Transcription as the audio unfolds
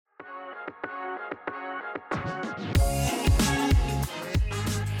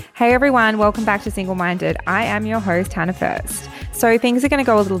Hey everyone, welcome back to Single Minded. I am your host, Hannah First. So things are going to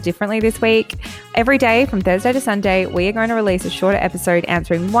go a little differently this week. Every day from Thursday to Sunday, we are going to release a shorter episode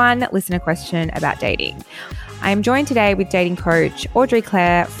answering one listener question about dating. I am joined today with dating coach Audrey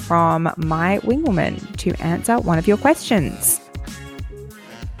Clare from My Wing Woman to answer one of your questions.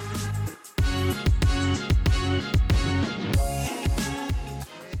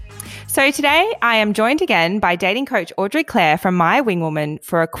 So today I am joined again by dating coach Audrey Clare from My Wing Woman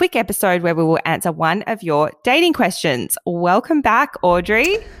for a quick episode where we will answer one of your dating questions. Welcome back,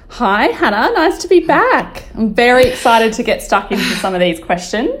 Audrey. Hi, Hannah. Nice to be back. I'm very excited to get stuck into some of these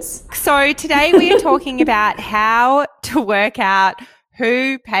questions. So today we are talking about how to work out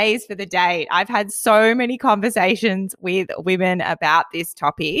who pays for the date. I've had so many conversations with women about this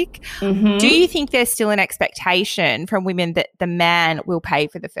topic. Mm-hmm. Do you think there's still an expectation from women that the man will pay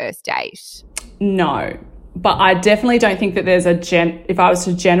for the first date? No, but I definitely don't think that there's if I was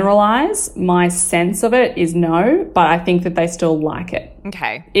to generalize, my sense of it is no, but I think that they still like it.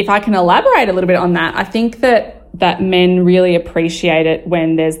 Okay. If I can elaborate a little bit on that, I think that men really appreciate it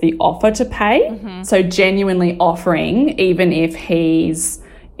when there's the offer to pay. Mm-hmm. So genuinely offering, even if he's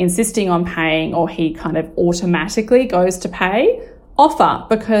insisting on paying or he kind of automatically goes to pay, offer.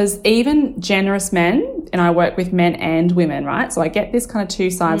 Because even generous men, and I work with men and women, right? So I get this kind of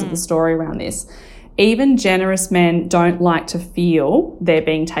two sides of the story around this. Even generous men don't like to feel they're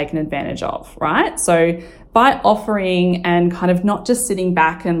being taken advantage of, right? So by offering and kind of not just sitting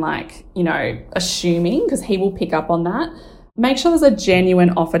back and assuming, because he will pick up on that, make sure there's a genuine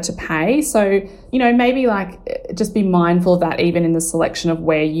offer to pay. So, maybe just be mindful of that even in the selection of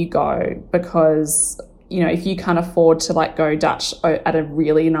where you go, because, if you can't afford to go Dutch at a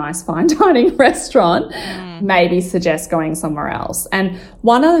really nice fine dining restaurant, maybe suggest going somewhere else. And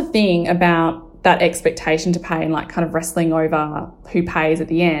one other thing about that expectation to pay and kind of wrestling over who pays at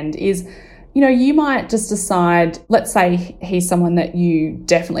the end is, you might just decide, let's say he's someone that you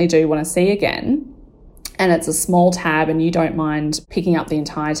definitely do want to see again, and it's a small tab and you don't mind picking up the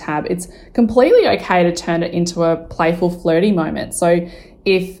entire tab. It's completely okay to turn it into a playful, flirty moment. So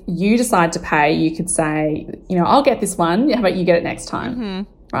if you decide to pay, you could say, I'll get this one. How about you get it next time?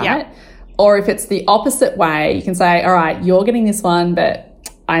 Mm-hmm. Right? Yeah. Or if it's the opposite way, you can say, all right, you're getting this one, but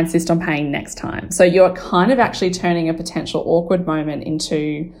I insist on paying next time. So you're kind of actually turning a potential awkward moment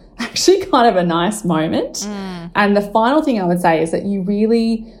into actually kind of a nice moment. And the final thing I would say is that you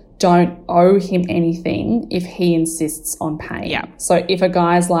really don't owe him anything if he insists on paying. Yeah. So if a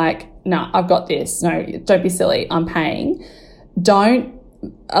guy's like, no, I've got this. No, don't be silly. I'm paying. Don't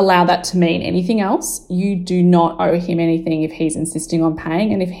allow that to mean anything else. You do not owe him anything if he's insisting on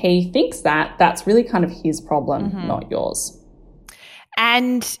paying. And if he thinks that, that's really kind of his problem, not yours.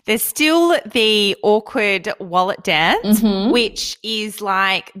 And there's still the awkward wallet dance, which is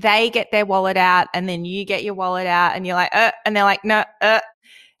they get their wallet out and then you get your wallet out and you're like, and they're like, no,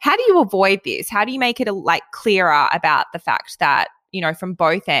 How do you avoid this? How do you make it clearer about the fact that, from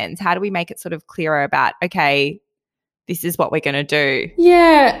both ends, how do we make it sort of clearer about, okay, this is what we're going to do?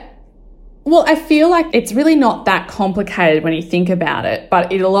 Yeah. Well, I feel like it's really not that complicated when you think about it,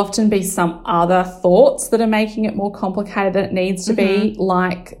 but it'll often be some other thoughts that are making it more complicated than it needs to be,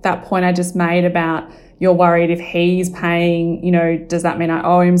 like that point I just made about you're worried if he's paying, does that mean I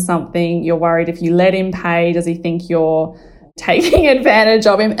owe him something? You're worried if you let him pay, does he think you're taking advantage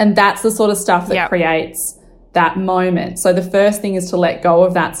of him? And that's the sort of stuff that creates that moment. So the first thing is to let go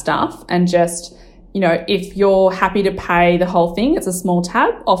of that stuff and just, if you're happy to pay the whole thing, it's a small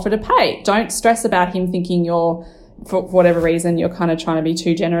tab, offer to pay. Don't stress about him thinking for whatever reason, you're kind of trying to be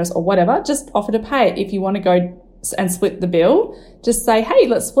too generous or whatever. Just offer to pay. If you want to go and split the bill, just say, hey,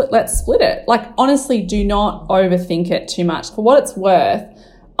 let's split it. Honestly, do not overthink it too much. For what it's worth,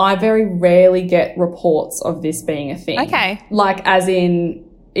 I very rarely get reports of this being a thing. Okay. As in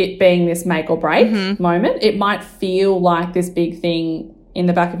it being this make or break moment. It might feel like this big thing in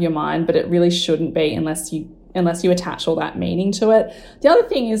the back of your mind, but it really shouldn't be unless you attach all that meaning to it. The other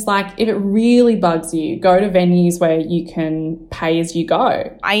thing is if it really bugs you, go to venues where you can pay as you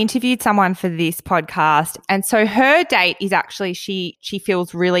go. I interviewed someone for this podcast, and so her date is actually she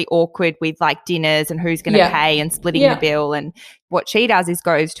feels really awkward with dinners and who's going to pay and splitting the bill, and what she does is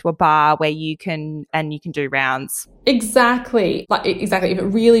goes to a bar where you can do rounds. Exactly. Exactly. If it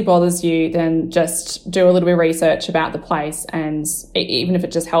really bothers you, then just do a little bit of research about the place, and even if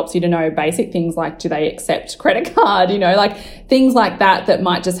it just helps you to know basic things like, do they accept credit card? Things like that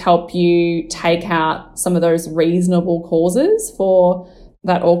might just help you take out some of those reasonable causes for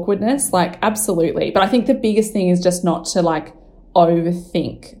that awkwardness. Absolutely. But I think the biggest thing is just not to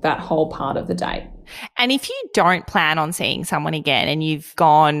overthink that whole part of the date. And if you don't plan on seeing someone again and you've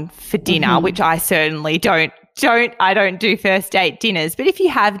gone for dinner, which I certainly don't do first date dinners, but if you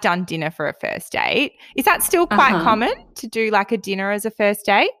have done dinner for a first date, is that still quite common to do like a dinner as a first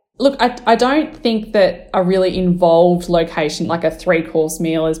date? Look, I don't think that a really involved location, like a 3-course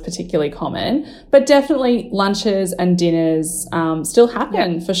meal, is particularly common, but definitely lunches and dinners still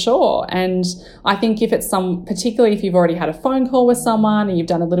happen for sure. And I think if it's particularly if you've already had a phone call with someone and you've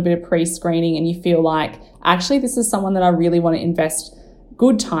done a little bit of pre-screening and you feel like, actually, this is someone that I really want to invest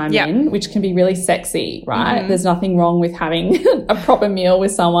good time in, which can be really sexy, right? There's nothing wrong with having a proper meal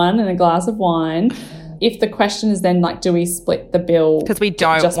with someone and a glass of wine. If the question is then like, do we split the bill? Because we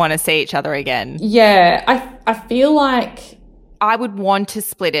don't want to see each other again. Yeah. I feel like I would want to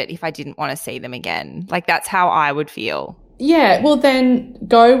split it if I didn't want to see them again. Like that's how I would feel. Yeah. Well, then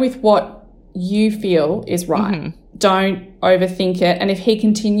go with what you feel is right. Don't overthink it. And if he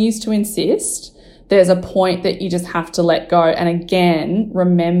continues to insist, there's a point that you just have to let go. And again,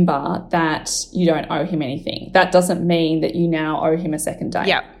 remember that you don't owe him anything. That doesn't mean that you now owe him a second date.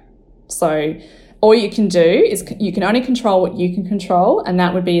 Yeah. So all you can do is you can only control what you can control, and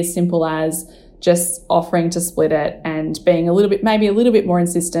that would be as simple as just offering to split it and being maybe a little bit more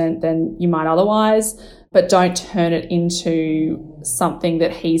insistent than you might otherwise, but don't turn it into something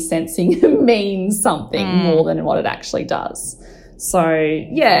that he's sensing means something more than what it actually does. So,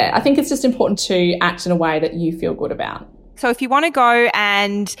 yeah, I think it's just important to act in a way that you feel good about. So if you want to go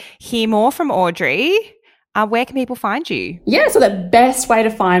and hear more from Audrey, where can people find you? Yeah, so the best way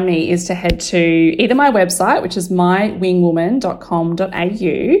to find me is to head to either my website, which is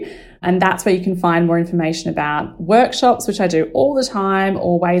mywingwoman.com.au, and that's where you can find more information about workshops, which I do all the time,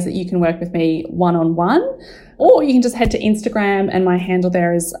 or ways that you can work with me one-on-one, or you can just head to Instagram and my handle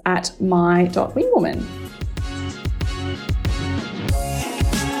there is @my.wingwoman.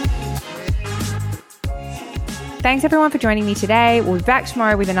 Thanks everyone for joining me today. We'll be back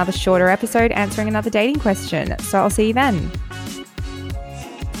tomorrow with another shorter episode answering another dating question. So I'll see you then.